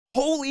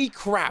Holy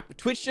crap,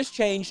 Twitch just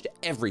changed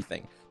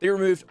everything. They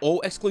removed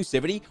all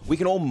exclusivity, we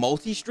can all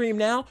multi-stream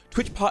now,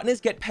 Twitch partners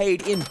get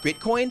paid in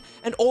Bitcoin,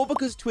 and all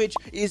because Twitch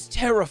is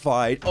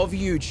terrified of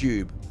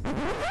YouTube.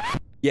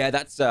 Yeah,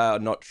 that's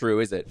not true,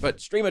 is it? But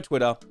streamer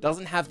Twitter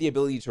doesn't have the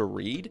ability to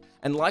read,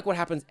 and like what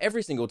happens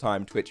every single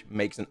time Twitch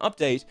makes an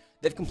update,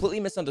 they've completely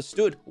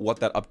misunderstood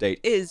what that update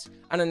is,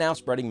 and are now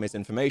spreading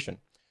misinformation.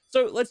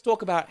 So let's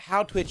talk about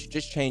how Twitch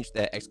just changed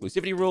their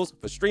exclusivity rules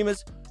for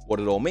streamers, what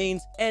it all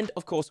means, and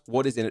of course,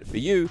 what is in it for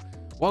you,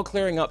 while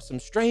clearing up some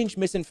strange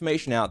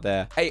misinformation out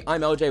there. Hey,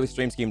 I'm LJ with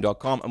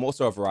StreamScheme.com. I'm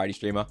also a variety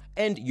streamer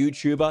and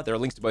YouTuber. There are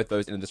links to both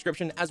those in the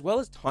description, as well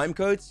as time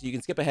codes, so you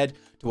can skip ahead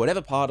to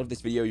whatever part of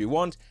this video you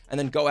want, and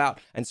then go out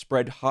and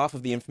spread half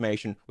of the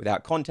information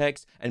without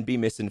context and be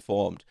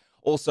misinformed.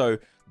 Also,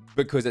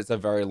 because it's a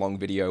very long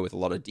video with a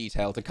lot of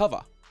detail to cover.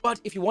 But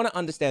if you want to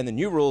understand the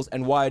new rules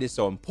and why it is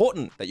so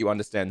important that you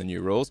understand the new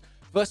rules,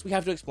 first we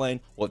have to explain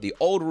what the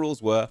old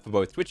rules were for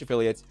both Twitch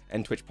affiliates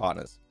and Twitch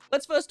partners.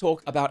 Let's first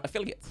talk about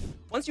affiliates.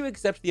 Once you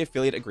accept the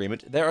affiliate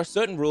agreement, there are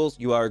certain rules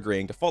you are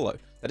agreeing to follow.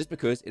 That is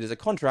because it is a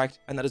contract,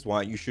 and that is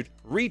why you should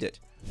read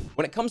it.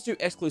 When it comes to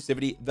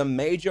exclusivity, the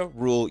major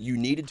rule you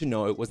needed to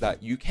know was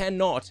that you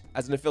cannot,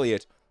 as an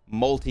affiliate,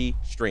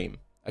 multi-stream.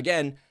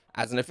 Again,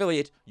 as an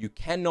affiliate, you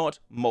cannot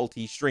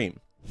multi-stream.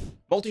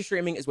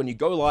 Multi-streaming is when you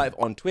go live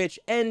on Twitch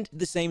and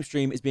the same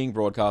stream is being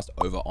broadcast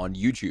over on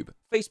YouTube,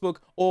 Facebook,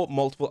 or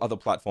multiple other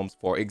platforms,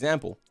 for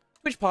example.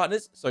 Twitch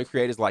partners, so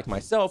creators like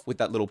myself with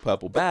that little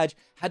purple badge,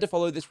 had to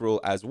follow this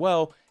rule as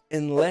well,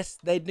 unless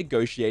they'd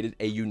negotiated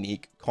a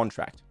unique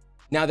contract.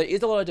 Now, there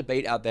is a lot of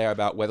debate out there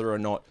about whether or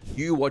not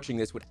you watching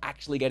this would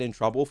actually get in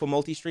trouble for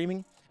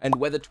multi-streaming, and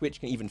whether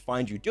Twitch can even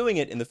find you doing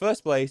it in the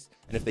first place,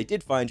 and if they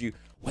did find you,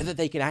 whether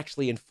they can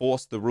actually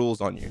enforce the rules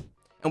on you.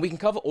 And we can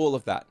cover all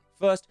of that.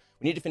 First,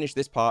 we need to finish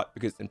this part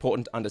because it's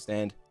important to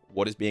understand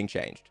what is being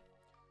changed.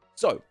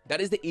 So that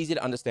is the easy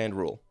to understand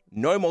rule.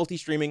 No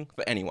multi-streaming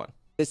for anyone.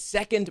 The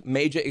second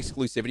major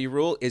exclusivity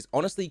rule is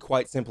honestly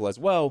quite simple as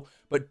well,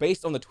 but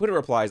based on the Twitter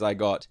replies I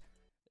got,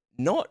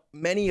 not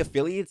many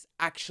affiliates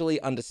actually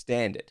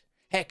understand it.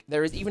 Heck,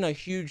 there is even a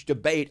huge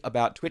debate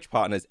about Twitch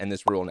partners and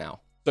this rule now.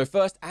 So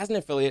first, as an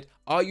affiliate,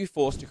 are you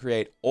forced to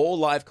create all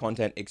live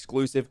content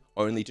exclusive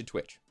only to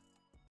Twitch?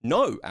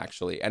 No,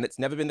 actually, and it's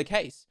never been the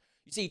case.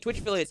 You see, Twitch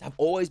affiliates have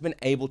always been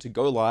able to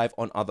go live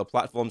on other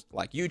platforms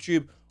like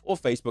YouTube or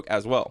Facebook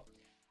as well,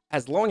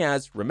 as long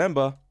as,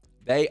 remember,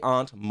 they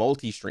aren't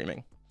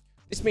multi-streaming.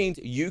 This means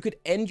you could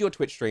end your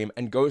Twitch stream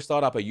and go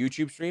start up a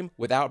YouTube stream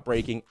without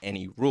breaking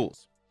any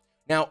rules.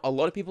 Now, a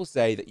lot of people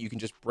say that you can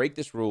just break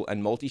this rule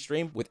and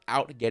multi-stream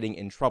without getting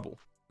in trouble,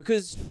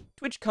 because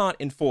Twitch can't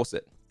enforce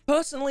it.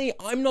 Personally,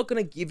 I'm not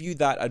going to give you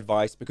that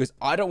advice because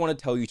I don't want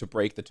to tell you to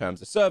break the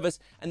terms of service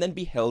and then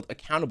be held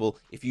accountable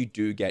if you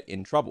do get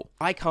in trouble.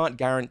 I can't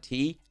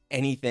guarantee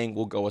anything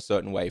will go a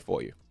certain way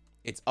for you.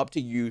 It's up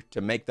to you to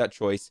make that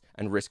choice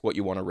and risk what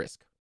you want to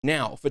risk.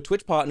 Now, for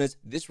Twitch partners,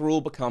 this rule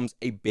becomes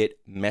a bit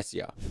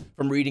messier.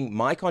 From reading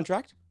my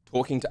contract,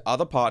 talking to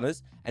other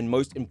partners, and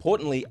most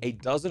importantly, a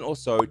dozen or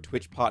so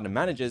Twitch partner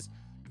managers,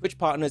 Twitch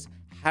partners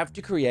have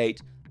to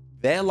create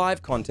their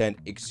live content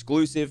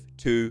exclusive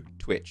to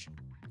Twitch.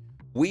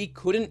 We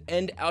couldn't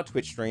end our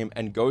Twitch stream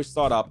and go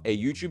start up a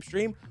YouTube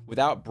stream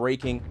without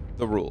breaking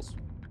the rules.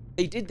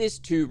 They did this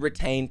to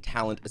retain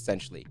talent,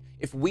 essentially.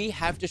 If we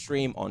have to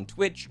stream on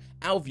Twitch,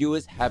 our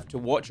viewers have to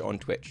watch on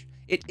Twitch.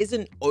 It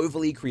isn't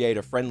overly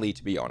creator friendly,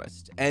 to be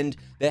honest, and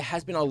there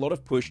has been a lot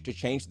of push to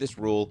change this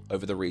rule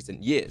over the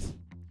recent years.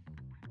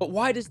 But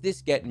why does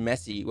this get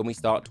messy when we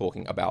start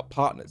talking about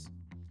partners?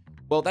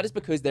 Well, that is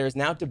because there is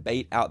now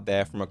debate out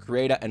there from a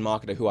creator and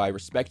marketer who I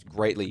respect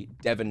greatly,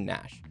 Devin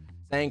Nash,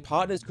 saying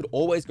partners could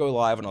always go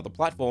live on other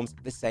platforms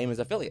the same as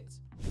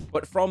affiliates.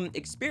 But from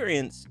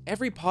experience,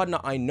 every partner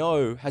I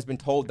know has been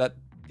told that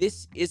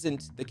this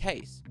isn't the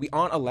case. We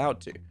aren't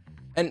allowed to.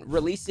 And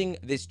releasing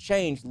this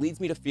change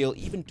leads me to feel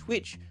even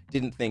Twitch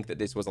didn't think that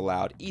this was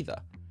allowed either.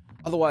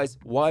 Otherwise,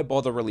 why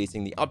bother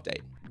releasing the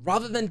update?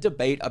 Rather than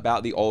debate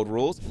about the old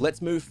rules,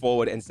 let's move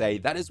forward and say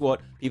that is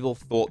what people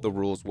thought the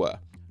rules were.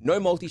 No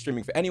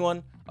multi-streaming for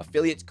anyone,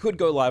 affiliates could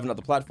go live on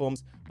other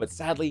platforms, but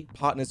sadly,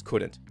 partners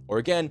couldn't. Or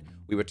again,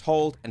 we were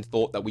told and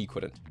thought that we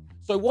couldn't.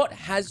 So what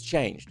has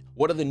changed?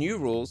 What are the new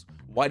rules?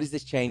 Why does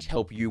this change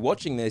help you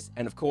watching this?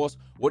 And of course,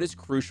 what is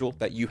crucial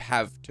that you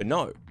have to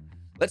know?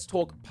 Let's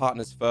talk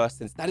partners first,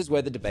 since that is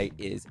where the debate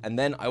is, and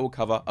then I will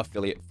cover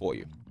affiliate for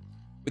you.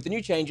 With the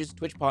new changes,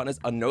 Twitch partners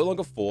are no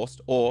longer forced,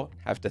 or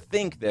have to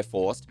think they're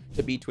forced,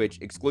 to be Twitch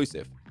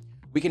exclusive.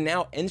 We can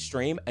now end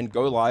stream and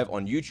go live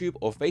on YouTube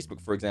or Facebook,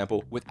 for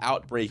example,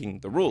 without breaking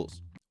the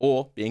rules,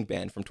 or being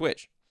banned from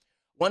Twitch.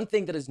 One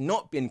thing that has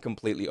not been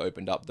completely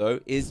opened up,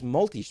 though, is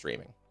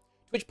multi-streaming.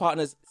 Twitch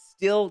partners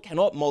still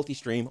cannot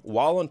multi-stream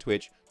while on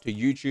Twitch to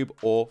YouTube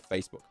or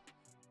Facebook.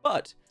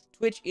 But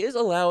Twitch is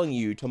allowing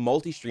you to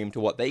multi-stream to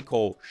what they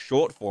call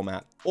short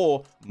format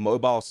or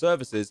mobile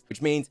services,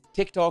 which means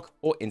TikTok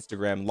or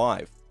Instagram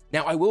Live.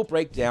 Now, I will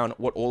break down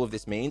what all of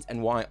this means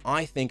and why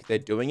I think they're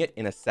doing it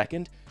in a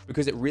second,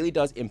 because it really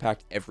does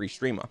impact every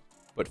streamer.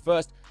 But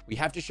first, we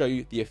have to show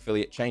you the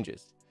affiliate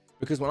changes.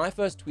 Because when I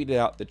first tweeted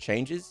out the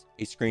changes,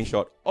 a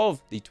screenshot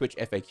of the Twitch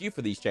FAQ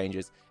for these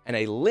changes, and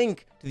a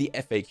link to the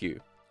FAQ,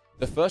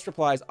 the first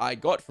replies I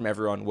got from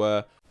everyone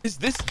were, "Is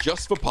this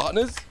just for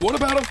partners? What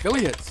about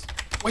affiliates?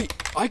 Wait,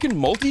 I can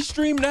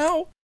multi-stream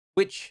now?"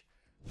 Which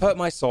hurt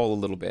my soul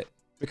a little bit,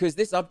 because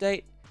this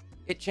update,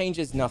 it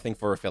changes nothing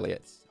for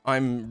affiliates.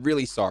 I'm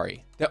really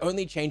sorry. They're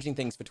only changing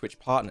things for Twitch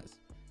partners.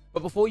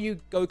 But before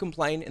you go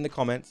complain in the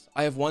comments,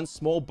 I have one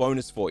small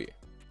bonus for you.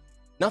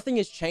 Nothing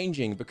is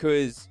changing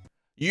because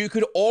you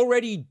could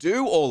already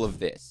do all of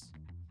this.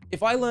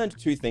 If I learned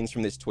two things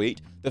from this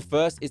tweet, the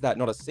first is that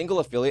not a single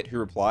affiliate who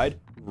replied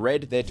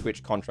read their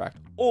Twitch contract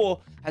or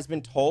has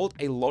been told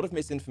a lot of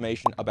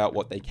misinformation about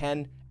what they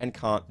can and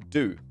can't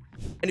do.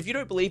 And if you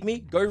don't believe me,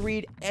 go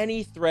read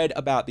any thread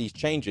about these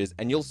changes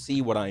and you'll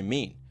see what I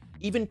mean.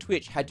 Even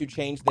Twitch had to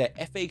change their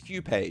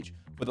FAQ page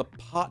for the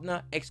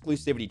partner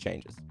exclusivity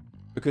changes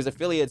because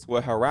affiliates were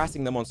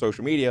harassing them on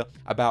social media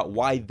about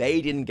why they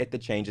didn't get the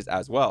changes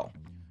as well.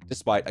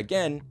 Despite,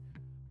 again,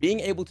 being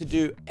able to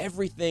do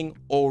everything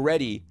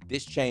already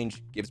this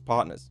change gives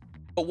partners.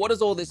 But what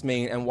does all this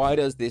mean, and why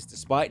does this,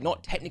 despite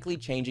not technically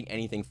changing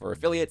anything for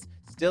affiliates,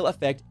 still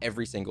affect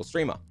every single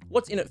streamer?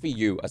 What's in it for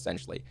you,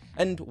 essentially?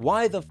 And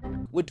why the f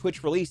would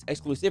Twitch release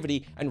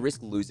exclusivity and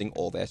risk losing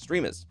all their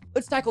streamers?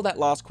 Let's tackle that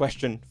last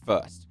question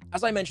first.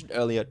 As I mentioned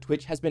earlier,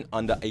 Twitch has been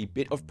under a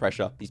bit of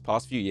pressure these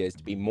past few years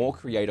to be more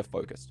creator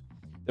focused.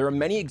 There are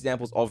many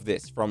examples of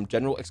this, from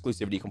general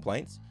exclusivity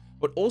complaints,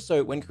 but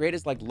also when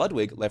creators like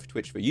Ludwig left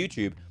Twitch for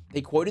YouTube,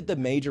 they quoted the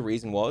major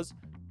reason was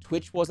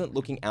Twitch wasn't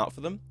looking out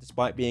for them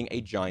despite being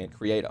a giant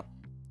creator.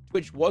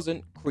 Twitch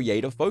wasn't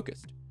creator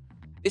focused.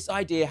 This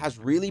idea has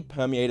really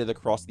permeated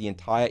across the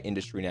entire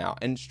industry now,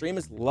 and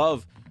streamers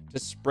love to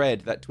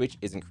spread that Twitch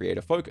isn't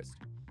creator focused.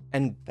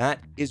 And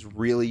that is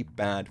really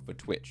bad for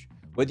Twitch.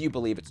 Whether you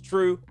believe it's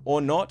true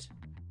or not,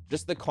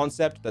 just the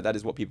concept that that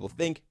is what people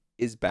think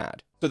is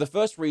bad. So the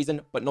first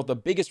reason, but not the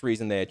biggest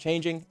reason they are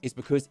changing, is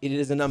because it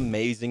is an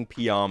amazing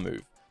PR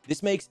move.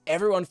 This makes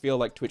everyone feel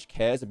like Twitch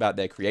cares about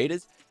their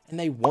creators and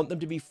they want them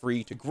to be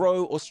free to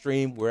grow or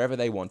stream wherever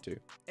they want to,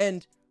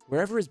 and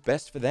wherever is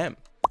best for them.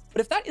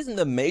 But if that isn't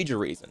the major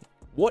reason,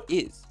 what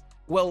is?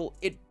 Well,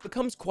 it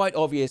becomes quite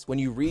obvious when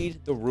you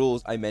read the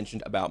rules I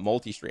mentioned about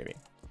multi-streaming.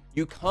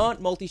 You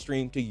can't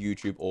multi-stream to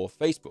YouTube or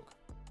Facebook.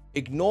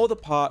 Ignore the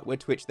part where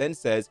Twitch then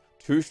says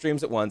 2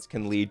 streams at once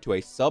can lead to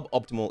a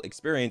suboptimal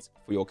experience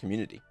for your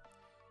community.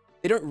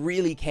 They don't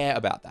really care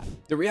about that.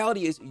 The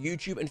reality is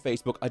YouTube and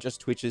Facebook are just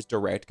Twitch's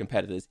direct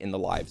competitors in the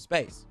live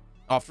space.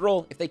 After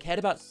all, if they cared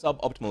about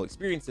suboptimal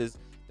experiences,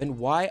 then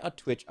why are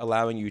Twitch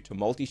allowing you to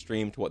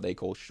multi-stream to what they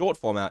call short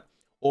format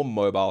or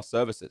mobile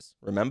services?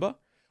 Remember?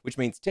 Which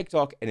means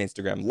TikTok and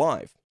Instagram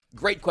Live.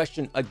 Great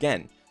question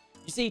again.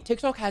 You see,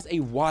 TikTok has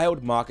a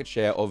wild market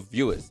share of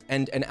viewers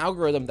and an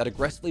algorithm that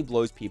aggressively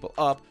blows people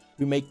up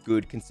who make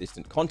good,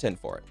 consistent content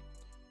for it.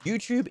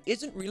 YouTube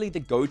isn't really the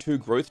go-to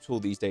growth tool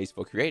these days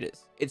for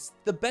creators. It's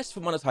the best for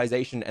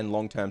monetization and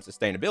long-term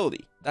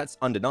sustainability. That's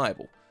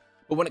undeniable.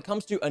 But when it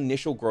comes to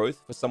initial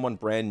growth for someone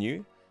brand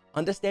new,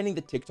 understanding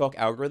the TikTok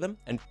algorithm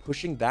and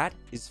pushing that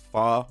is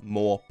far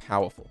more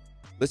powerful.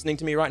 Listening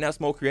to me right now,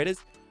 small creators,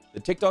 the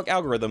TikTok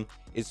algorithm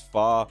is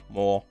far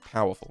more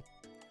powerful.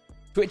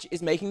 Twitch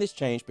is making this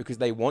change because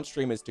they want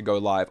streamers to go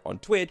live on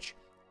Twitch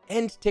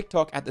and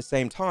TikTok at the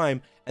same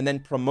time and then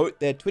promote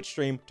their Twitch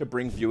stream to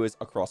bring viewers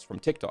across from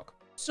TikTok.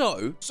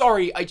 So,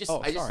 sorry, I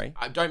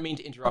don't mean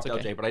to interrupt,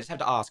 LJ, but I just have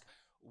to ask,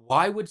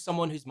 why would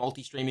someone who's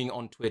multi-streaming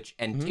on Twitch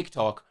and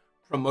TikTok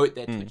promote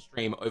their Twitch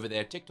stream over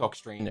their TikTok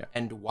stream? Yeah.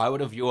 And why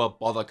would a viewer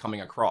bother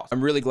coming across?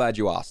 I'm really glad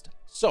you asked.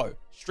 So,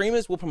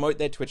 streamers will promote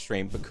their Twitch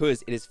stream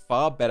because it is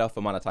far better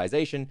for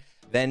monetization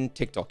than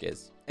TikTok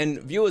is.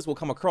 And viewers will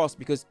come across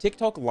because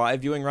TikTok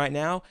live viewing right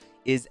now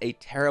is a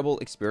terrible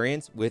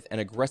experience with an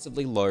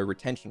aggressively low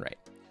retention rate.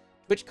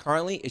 Twitch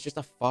currently is just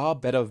a far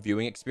better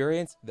viewing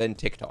experience than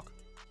TikTok.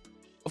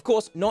 Of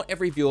course, not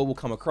every viewer will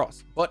come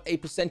across, but a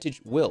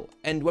percentage will.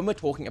 And when we're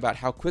talking about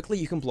how quickly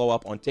you can blow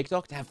up on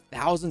TikTok to have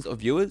thousands of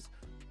viewers,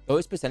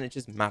 those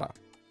percentages matter.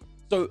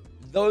 So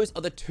those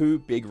are the 2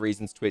 big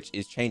reasons Twitch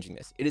is changing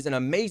this. It is an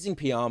amazing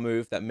PR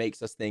move that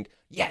makes us think,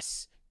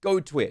 yes, go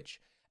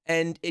Twitch.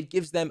 And it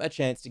gives them a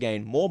chance to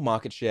gain more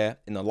market share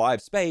in the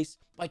live space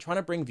by trying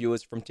to bring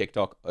viewers from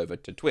TikTok over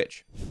to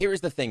Twitch. Here is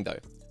the thing though,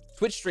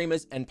 Twitch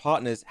streamers and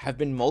partners have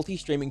been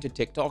multi-streaming to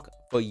TikTok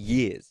for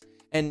years.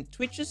 And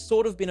Twitch has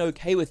sort of been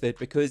okay with it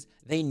because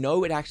they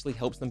know it actually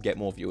helps them get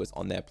more viewers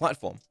on their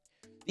platform.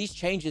 These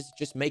changes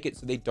just make it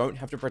so they don't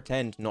have to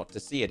pretend not to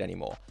see it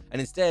anymore, and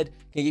instead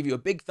can give you a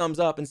big thumbs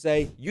up and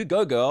say, you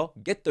go girl,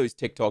 get those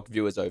TikTok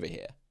viewers over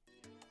here.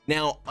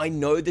 Now, I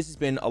know this has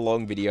been a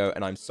long video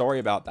and I'm sorry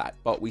about that,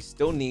 but we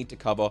still need to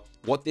cover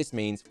what this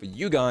means for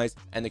you guys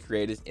and the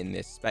creators in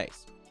this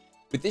space.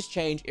 With this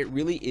change, it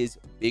really is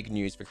big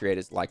news for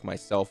creators like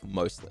myself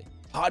mostly.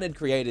 Partnered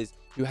creators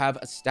who have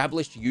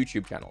established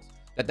YouTube channels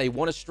that they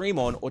want to stream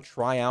on or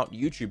try out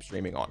YouTube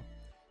streaming on.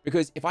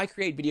 Because if I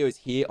create videos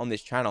here on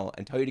this channel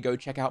and tell you to go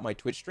check out my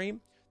Twitch stream,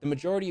 the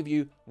majority of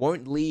you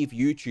won't leave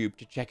YouTube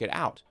to check it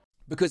out.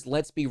 Because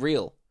let's be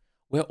real,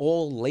 we're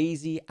all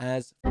lazy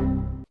as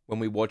when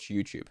we watch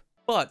YouTube.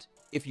 But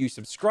if you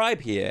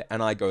subscribe here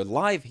and I go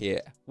live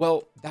here,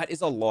 well, that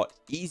is a lot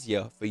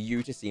easier for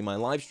you to see my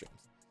live streams.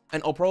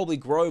 And I'll probably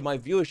grow my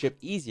viewership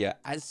easier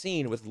as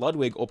seen with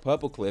Ludwig or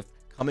Purplecliff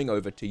coming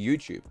over to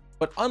YouTube.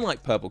 But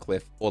unlike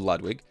Purplecliff or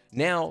Ludwig,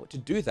 now to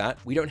do that,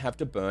 we don't have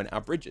to burn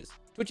our bridges.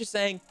 Twitch is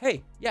saying,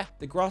 hey, yeah,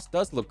 the grass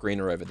does look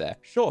greener over there.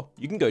 Sure,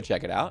 you can go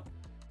check it out,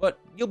 but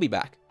you'll be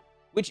back,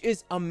 which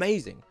is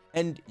amazing.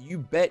 And you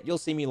bet you'll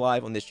see me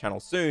live on this channel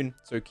soon,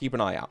 so keep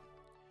an eye out.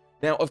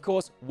 Now, of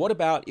course, what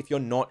about if you're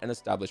not an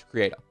established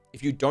creator?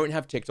 If you don't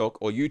have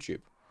TikTok or YouTube?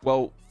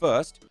 Well,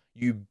 first,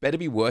 you better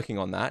be working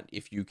on that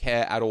if you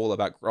care at all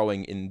about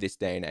growing in this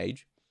day and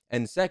age.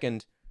 And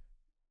second,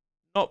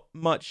 not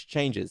much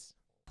changes.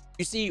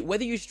 You see,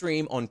 whether you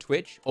stream on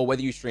Twitch or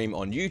whether you stream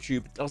on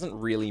YouTube doesn't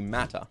really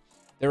matter.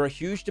 There are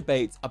huge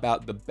debates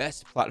about the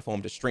best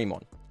platform to stream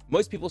on.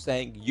 Most people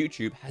saying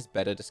YouTube has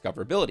better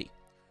discoverability.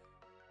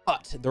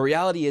 But the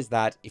reality is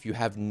that if you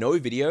have no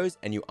videos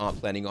and you aren't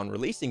planning on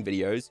releasing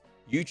videos,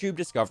 YouTube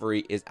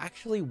discovery is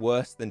actually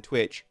worse than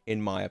Twitch,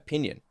 in my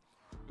opinion.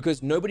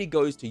 Because nobody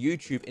goes to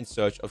YouTube in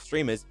search of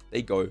streamers,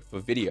 they go for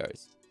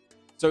videos.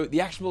 So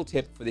the actual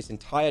tip for this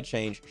entire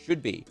change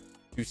should be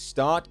to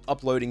start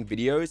uploading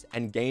videos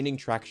and gaining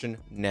traction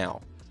now,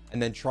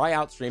 and then try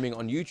out streaming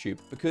on YouTube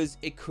because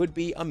it could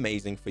be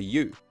amazing for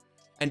you.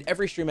 And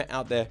every streamer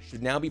out there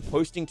should now be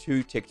posting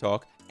to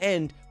TikTok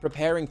and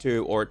preparing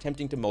to or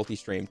attempting to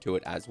multi-stream to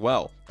it as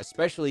well,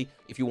 especially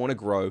if you want to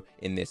grow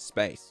in this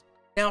space.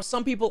 Now,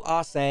 some people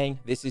are saying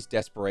this is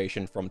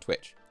desperation from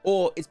Twitch,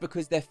 or it's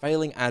because they're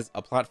failing as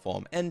a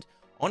platform, and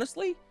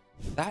honestly,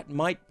 that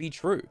might be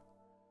true.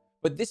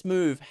 But this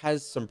move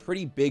has some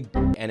pretty big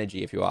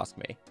energy, if you ask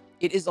me.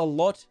 It is a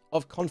lot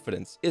of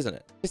confidence, isn't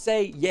it? To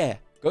say, yeah,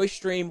 go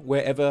stream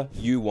wherever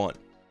you want.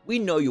 We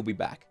know you'll be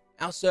back.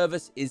 Our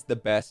service is the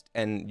best,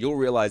 and you'll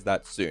realize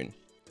that soon.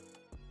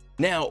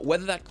 Now,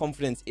 whether that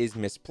confidence is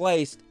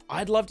misplaced,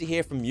 I'd love to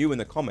hear from you in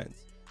the comments.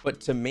 But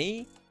to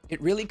me,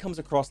 it really comes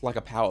across like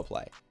a power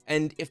play.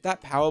 And if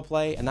that power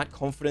play and that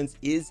confidence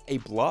is a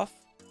bluff,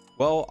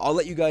 well, I'll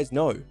let you guys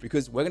know,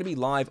 because we're going to be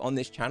live on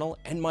this channel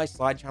and my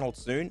side channel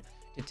soon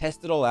to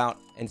test it all out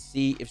and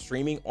see if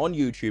streaming on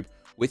YouTube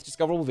with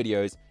discoverable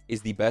videos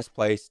is the best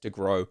place to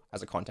grow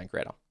as a content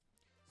creator.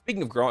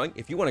 Speaking of growing,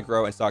 if you want to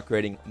grow and start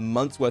creating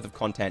months worth of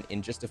content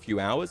in just a few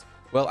hours,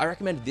 well, I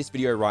recommend this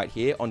video right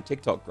here on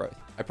TikTok growth.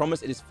 I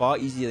promise it is far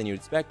easier than you'd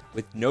expect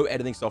with no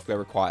editing software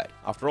required.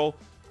 After all,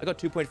 I got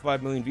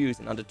 2.5 million views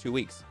in under 2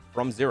 weeks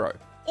from 0.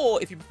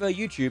 Or if you prefer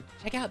YouTube,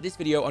 check out this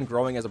video on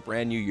growing as a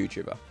brand new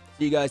YouTuber.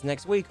 See you guys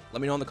next week.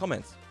 Let me know in the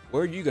comments.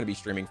 Where are you going to be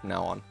streaming from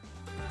now on?